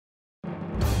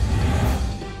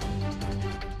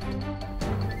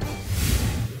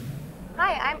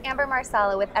Amber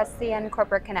Marsala with SCN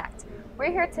Corporate Connect.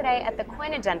 We're here today at the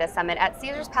CoinAgenda Summit at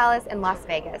Caesars Palace in Las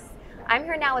Vegas. I'm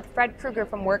here now with Fred Krueger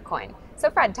from WorkCoin. So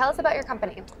Fred, tell us about your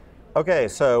company. Okay,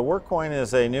 so WorkCoin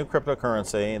is a new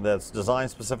cryptocurrency that's designed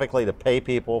specifically to pay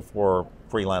people for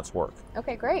freelance work.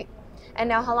 Okay, great. And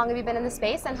now how long have you been in the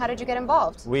space and how did you get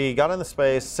involved? We got in the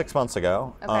space 6 months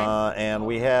ago, and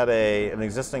we had an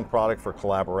existing product for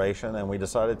collaboration, and we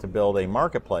decided to build a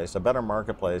marketplace, a better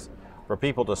marketplace for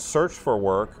people to search for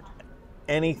work,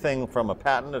 anything from a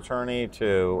patent attorney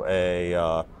to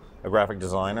a graphic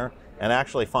designer, and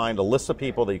actually find a list of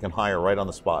people that you can hire right on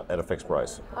the spot at a fixed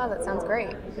price. Oh, that sounds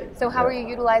great. So how are you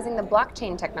utilizing the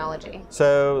blockchain technology?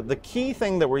 So the key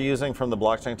thing that we're using from the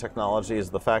blockchain technology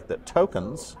is the fact that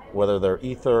tokens, whether they're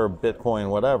Ether, Bitcoin,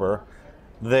 whatever,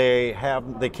 they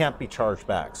can't be charged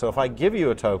back. So if I give you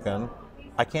a token,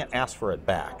 I can't ask for it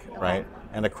back, right?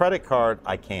 And a credit card,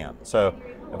 I can. So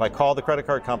if I call the credit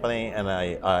card company and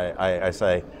I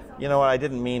say, you know what, I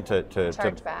didn't mean to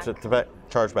charge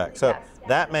back. So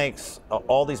that makes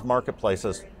all these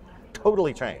marketplaces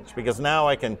totally change, because now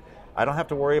I don't have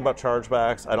to worry about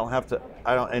chargebacks.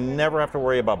 I never have to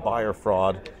worry about buyer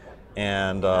fraud,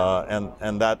 and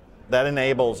that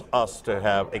enables us to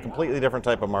have a completely different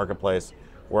type of marketplace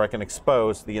where I can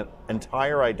expose the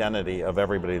entire identity of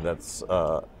everybody that's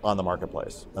on the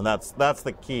marketplace, and that's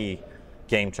the key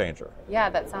game changer. Yeah,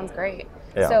 that sounds great.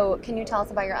 Yeah. So can you tell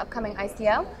us about your upcoming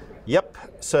ICO? Yep.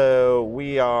 So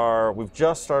we've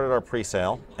just started our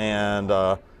pre-sale, and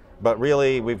but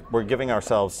really we're giving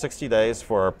ourselves 60 days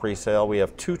for our pre-sale. We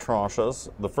have 2 tranches.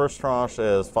 The first tranche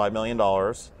is $5 million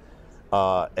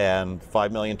and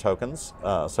 5 million tokens,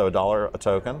 so $1 a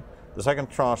token. The second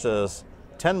tranche is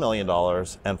 $10 million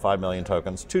and 5 million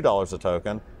tokens, $2 a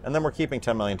token, and then we're keeping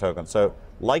 10 million tokens. So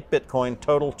like Bitcoin,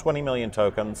 total 20 million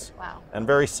tokens. Wow. And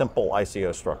very simple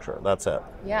ICO structure. That's it.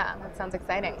 Yeah, that sounds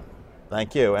exciting.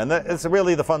 Thank you. And it's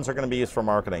really, the funds are going to be used for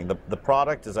marketing. The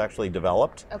product is actually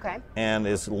developed and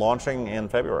is launching in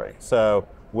February. So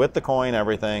with the coin,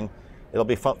 everything, it'll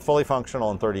be fully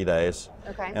functional in 30 days.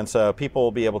 And so people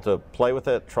will be able to play with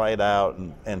it, try it out,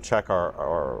 and check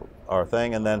our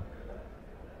thing. And then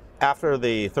after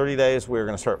the 30 days, we're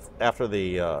going to start, after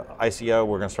the ICO,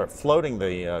 we're going to start floating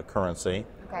the currency,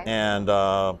 and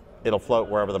it'll float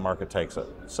wherever the market takes it.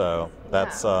 So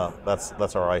that's our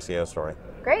ICO story.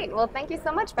 Great. Well, thank you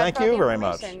so much. Thank you very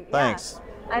much. Thanks.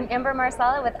 I'm Amber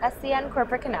Marsala with SCN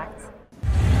Corporate Connect.